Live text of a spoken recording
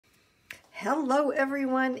Hello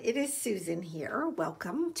everyone, it is Susan here.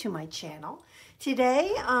 Welcome to my channel.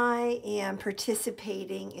 Today I am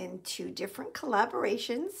participating in two different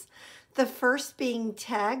collaborations. The first being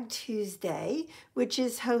Tag Tuesday, which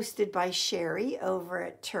is hosted by Sherry over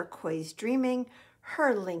at Turquoise Dreaming.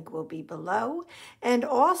 Her link will be below. And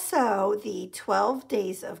also the 12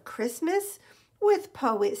 Days of Christmas with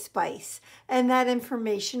Poetspice, and that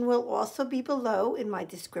information will also be below in my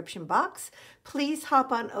description box. Please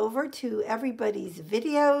hop on over to everybody's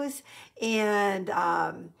videos and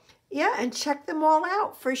yeah, and check them all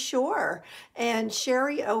out for sure. And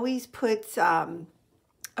Sherry always puts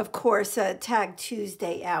of course, Tag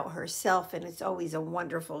Tuesday out herself, and it's always a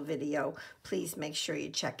wonderful video. Please make sure you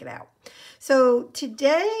check it out. So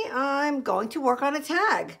today I'm going to work on a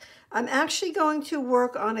tag. I'm actually going to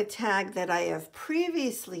work on a tag that I have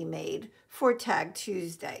previously made for Tag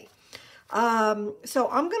Tuesday. So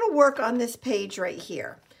I'm going to work on this page right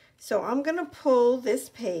here. So I'm going to pull this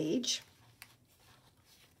page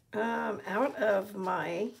out of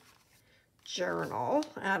my journal,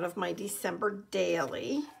 out of my December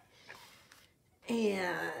daily.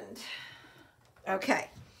 And okay,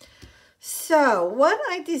 so what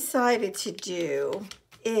I decided to do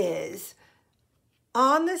is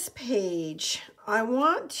on this page, I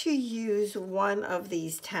want to use one of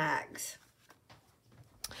these tags.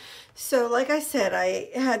 So like I said, I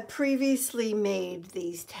had previously made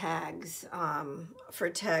these tags for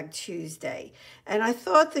Tag Tuesday, and I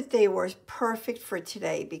thought that they were perfect for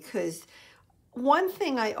today because one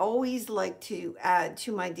thing I always like to add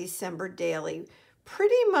to my December daily,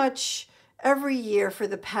 pretty much every year for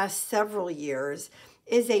the past several years,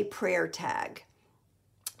 is a prayer tag.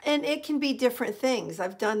 And it can be different things.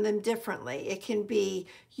 I've done them differently. It can be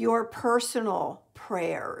your personal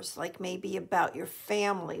prayers, like maybe about your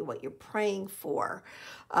family, what you're praying for.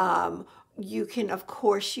 You can, of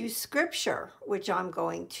course, use scripture, which I'm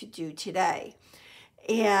going to do today.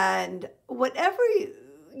 And whatever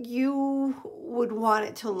you would want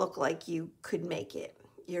it to look like, you could make it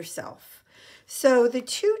yourself. So the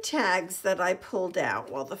two tags that I pulled out,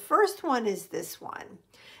 well, the first one is this one.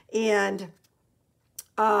 And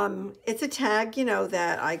it's a tag, you know,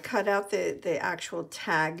 that I cut out the actual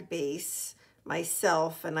tag base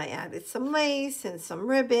myself, and I added some lace and some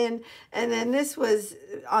ribbon. And then this was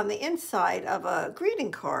on the inside of a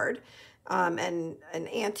greeting card. And an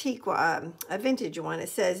antique, a vintage one. It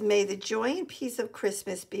says, "May the joy and peace of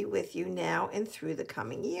Christmas be with you now and through the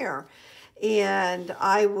coming year." And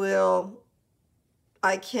I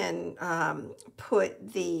can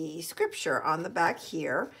put the scripture on the back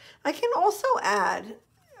here. I can also add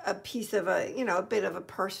a piece of a bit of a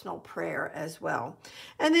personal prayer as well.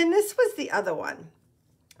 And then this was the other one.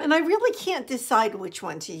 And I really can't decide which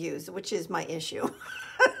one to use, which is my issue.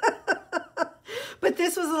 But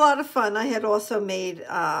this was a lot of fun. I had also made,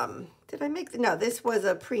 did I make, no, this was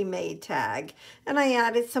a pre-made tag. And I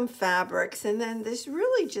added some fabrics and then this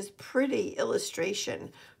really just pretty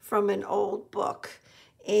illustration from an old book.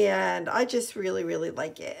 And I just really, really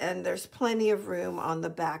like it. And there's plenty of room on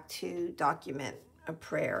the back to document a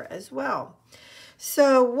prayer as well.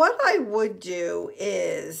 So what I would do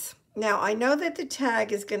is, now I know that the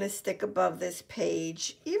tag is going to stick above this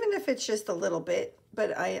page, even if it's just a little bit,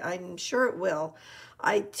 but I'm sure it will.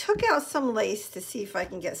 I took out some lace to see if I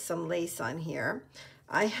can get some lace on here.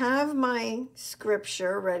 I have my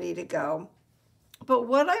scripture ready to go. But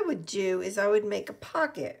what I would do is I would make a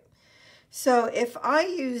pocket. So if I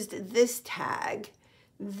used this tag,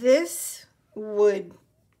 this would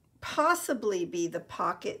possibly be the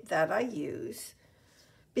pocket that I use,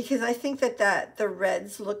 because I think that the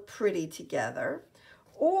reds look pretty together.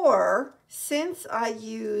 Or since I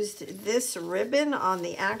used this ribbon on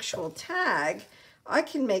the actual tag, I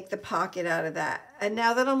can make the pocket out of that. And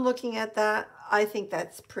now that I'm looking at that, I think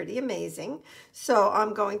that's pretty amazing. So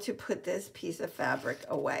I'm going to put this piece of fabric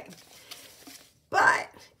away. But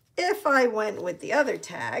if I went with the other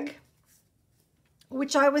tag,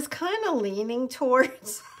 which I was kind of leaning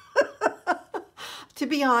towards, to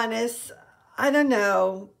be honest, I don't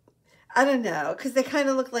know, because they kind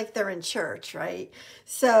of look like they're in church, right?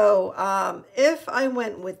 So if I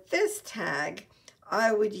went with this tag,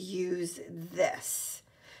 I would use this.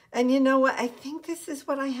 And you know what? I think this is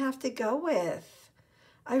what I have to go with.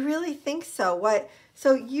 I really think so.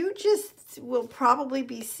 So you just will probably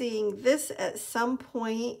be seeing this at some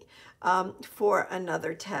point for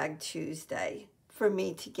another Tag Tuesday for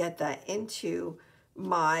me to get that into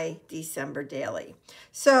my December daily.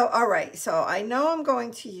 So, all right, so I know I'm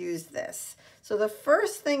going to use this. So the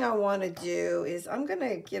first thing I want to do is I'm going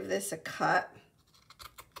to give this a cut.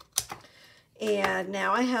 And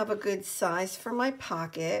now I have a good size for my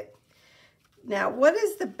pocket. Now, what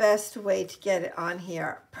is the best way to get it on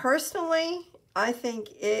here? Personally, I think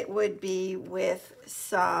it would be with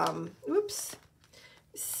some,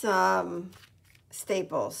 some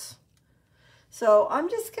staples. So I'm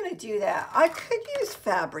just going to do that. I could use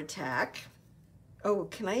Fabri-Tac. Oh,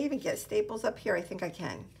 can I even get staples up here? I think I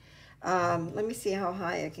can. Let me see how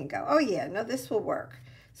high I can go. Oh yeah, no, this will work.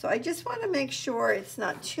 So I just want to make sure it's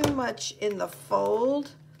not too much in the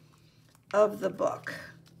fold of the book.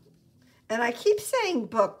 And I keep saying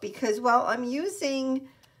book because, well, I'm using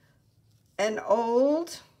an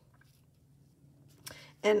old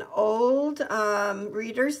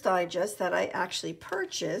Reader's Digest that I actually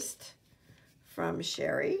purchased from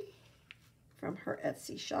Sherry, from her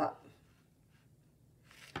Etsy shop.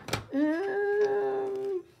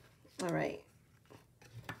 All right.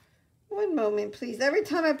 One moment, please. Every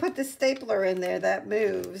time I put the stapler in there, that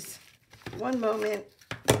moves. One moment.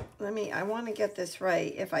 I want to get this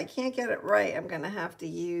right. If I can't get it right, I'm going to have to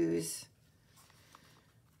use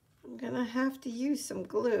some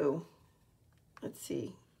glue. Let's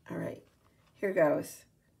see. All right. Here goes.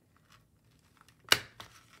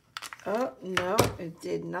 Oh, no, it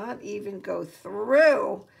did not even go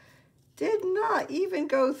through. Did not even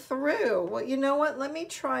go through. Well, you know what? Let me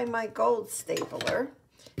try my gold stapler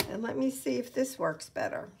and let me see if this works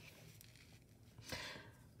better.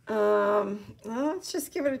 Well, let's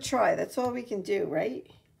just give it a try. That's all we can do, right?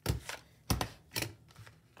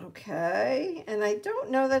 Okay, and I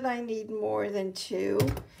don't know that I need more than 2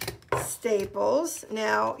 staples.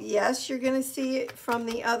 Now, yes, you're going to see it from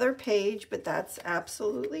the other page, but that's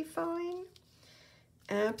absolutely fine.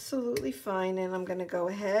 Absolutely fine. And I'm going to go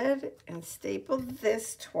ahead and staple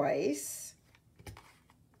this twice.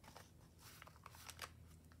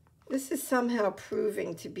 This is somehow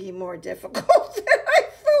proving to be more difficult than I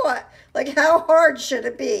thought. Like, how hard should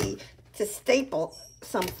it be to staple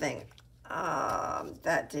something?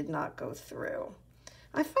 That did not go through.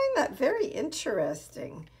 I find that very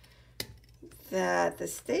interesting that the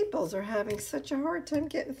staples are having such a hard time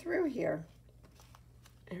getting through here.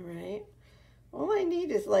 All right. All I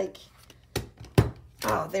need is like,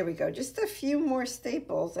 oh, there we go. Just a few more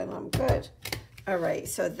staples and I'm good. All right,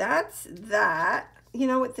 so that's that. You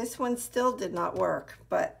know what? This one still did not work,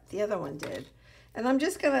 but the other one did. And I'm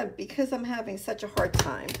just gonna, because I'm having such a hard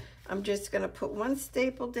time, I'm just gonna put 1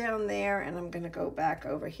 staple down there and I'm gonna go back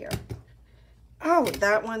over here. Oh,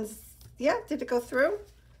 that one's, yeah, did it go through?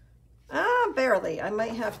 Ah, barely. I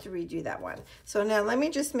might have to redo that one. So now let me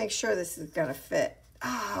just make sure this is gonna fit.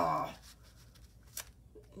 Oh,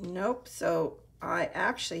 nope. So I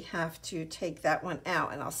actually have to take that one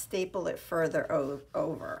out and I'll staple it further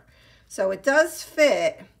over. So it does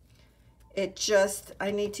fit. It just,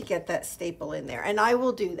 I need to get that staple in there and I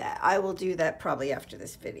will do that. I will do that probably after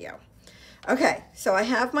this video. Okay, so I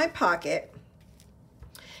have my pocket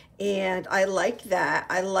and I like that.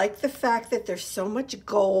 I like the fact that there's so much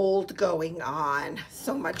gold going on,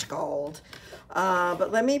 so much gold.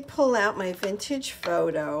 But let me pull out my vintage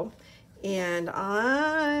photo and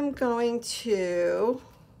I'm going to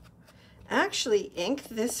actually ink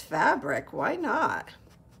this fabric. Why not?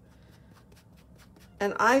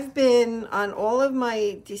 And I've been on all of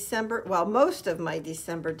my December, well, most of my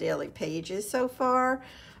December daily pages so far,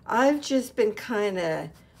 I've just been kind of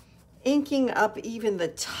inking up even the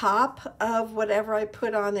top of whatever I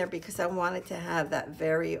put on there because I wanted to have that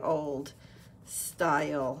very old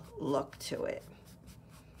style look to it.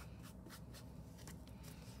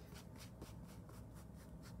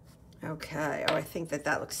 Okay, oh, I think that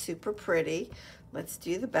that looks super pretty. Let's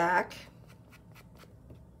do the back.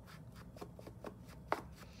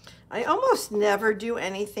 I almost never do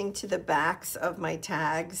anything to the backs of my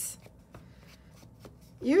tags.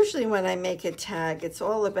 Usually when I make a tag, it's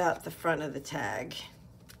all about the front of the tag.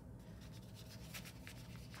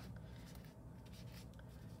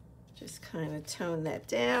 Just kind of tone that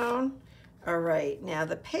down. All right, now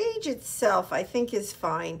the page itself I think is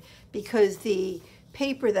fine because the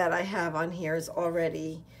paper that I have on here is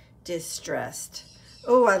already distressed.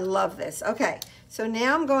 Oh, I love this. Okay, so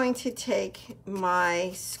now I'm going to take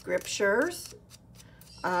my scriptures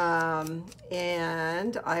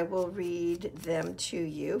and I will read them to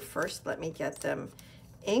you. First, let me get them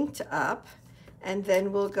inked up and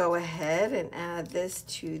then we'll go ahead and add this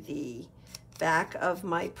to the back of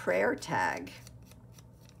my prayer tag.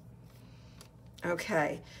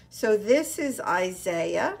 Okay, so this is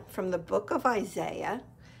Isaiah, from the book of Isaiah,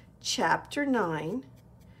 chapter 9,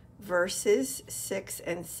 verses 6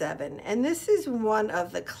 and 7. And this is one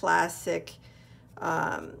of the classic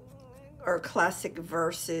classic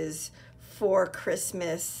verses for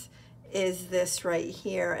Christmas, is this right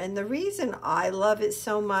here. And the reason I love it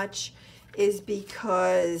so much is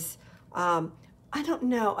because, I don't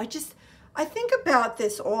know, I think about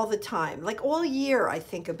this all the time. Like all year I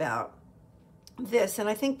think about this, and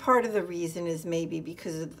I think part of the reason is maybe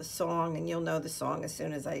because of the song, and you'll know the song as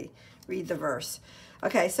soon as I read the verse.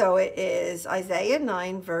 Okay, so it is Isaiah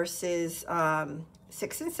 9 verses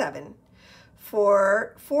 6 and 7.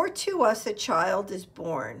 For to us a child is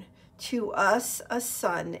born, to us a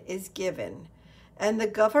son is given, and the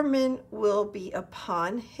government will be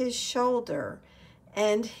upon his shoulder,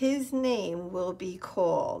 and his name will be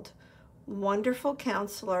called Wonderful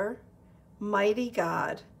Counselor, Mighty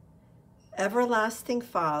God, Everlasting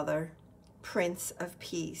Father, Prince of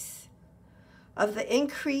Peace. Of the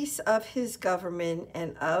increase of his government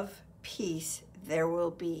and of peace there will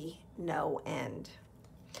be no end.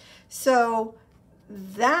 So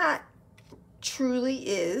that truly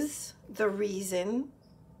is the reason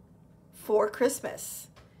for Christmas,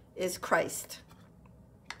 is Christ.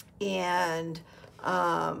 And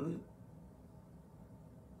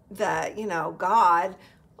that, you know, God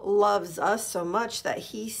loves us so much that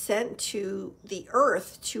he sent to the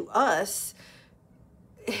earth, to us,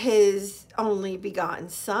 his only begotten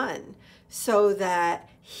son, so that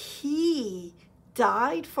he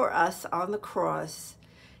died for us on the cross.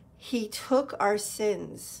 He took our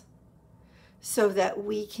sins so that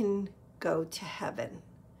we can go to heaven.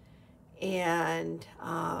 And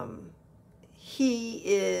he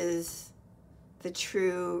is the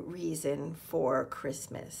true reason for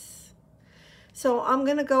Christmas. So I'm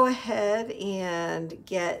going to go ahead and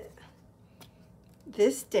get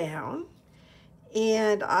this down.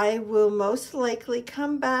 And I will most likely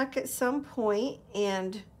come back at some point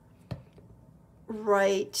and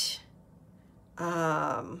write,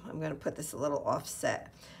 I'm going to put this a little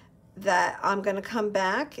offset, that I'm going to come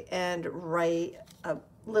back and write a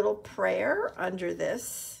little prayer under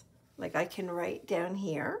this, like I can write down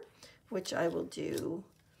here, which I will do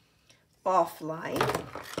offline.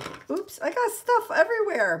 Oops, I got stuff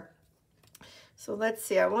everywhere. So let's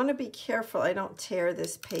see, I want to be careful I don't tear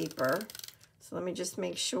this paper. So let me just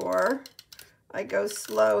make sure I go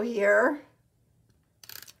slow here.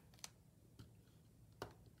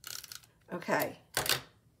 Okay.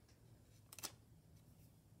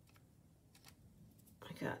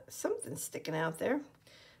 I got something sticking out there.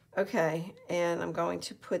 Okay, and I'm going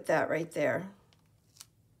to put that right there.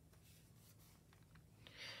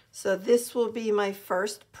 So this will be my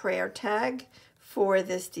first prayer tag for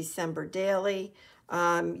this December daily.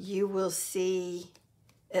 You will see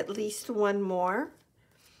at least one more.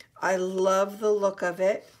 I love the look of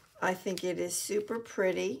it. I think it is super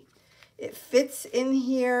pretty. It fits in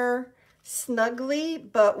here snugly,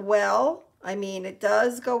 but well. I mean, it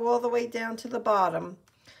does go all the way down to the bottom.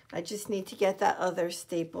 I just need to get that other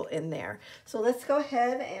staple in there. So let's go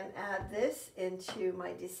ahead and add this into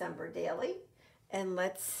my December daily, and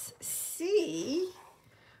let's see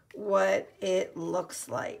what it looks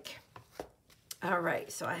like. All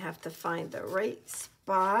right, so I have to find the right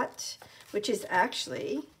spot, which is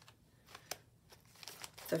actually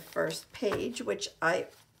the first page, which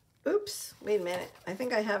oops, wait a minute. I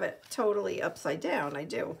think I have it totally upside down. I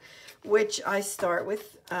do, which I start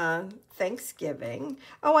with Thanksgiving.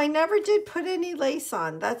 Oh, I never did put any lace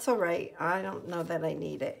on. That's all right. I don't know that I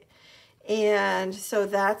need it. And so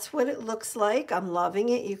that's what it looks like. I'm loving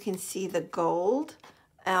it. You can see the gold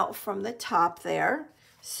out from the top there.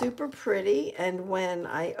 Super pretty. And when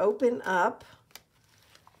I open up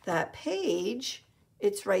that page,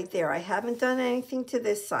 it's right there. I haven't done anything to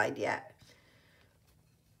this side yet.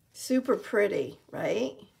 Super pretty,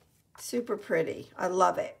 right? Super pretty. I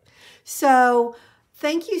love it. So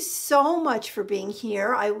thank you so much for being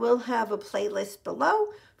here. I will have a playlist below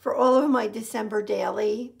for all of my December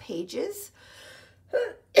daily pages.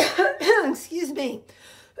 Excuse me.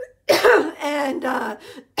 And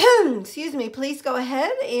excuse me, please go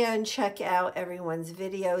ahead and check out everyone's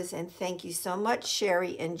videos. And thank you so much,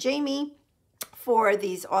 Sherry and Jamie, for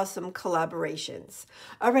these awesome collaborations.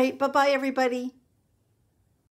 All right, bye-bye, everybody.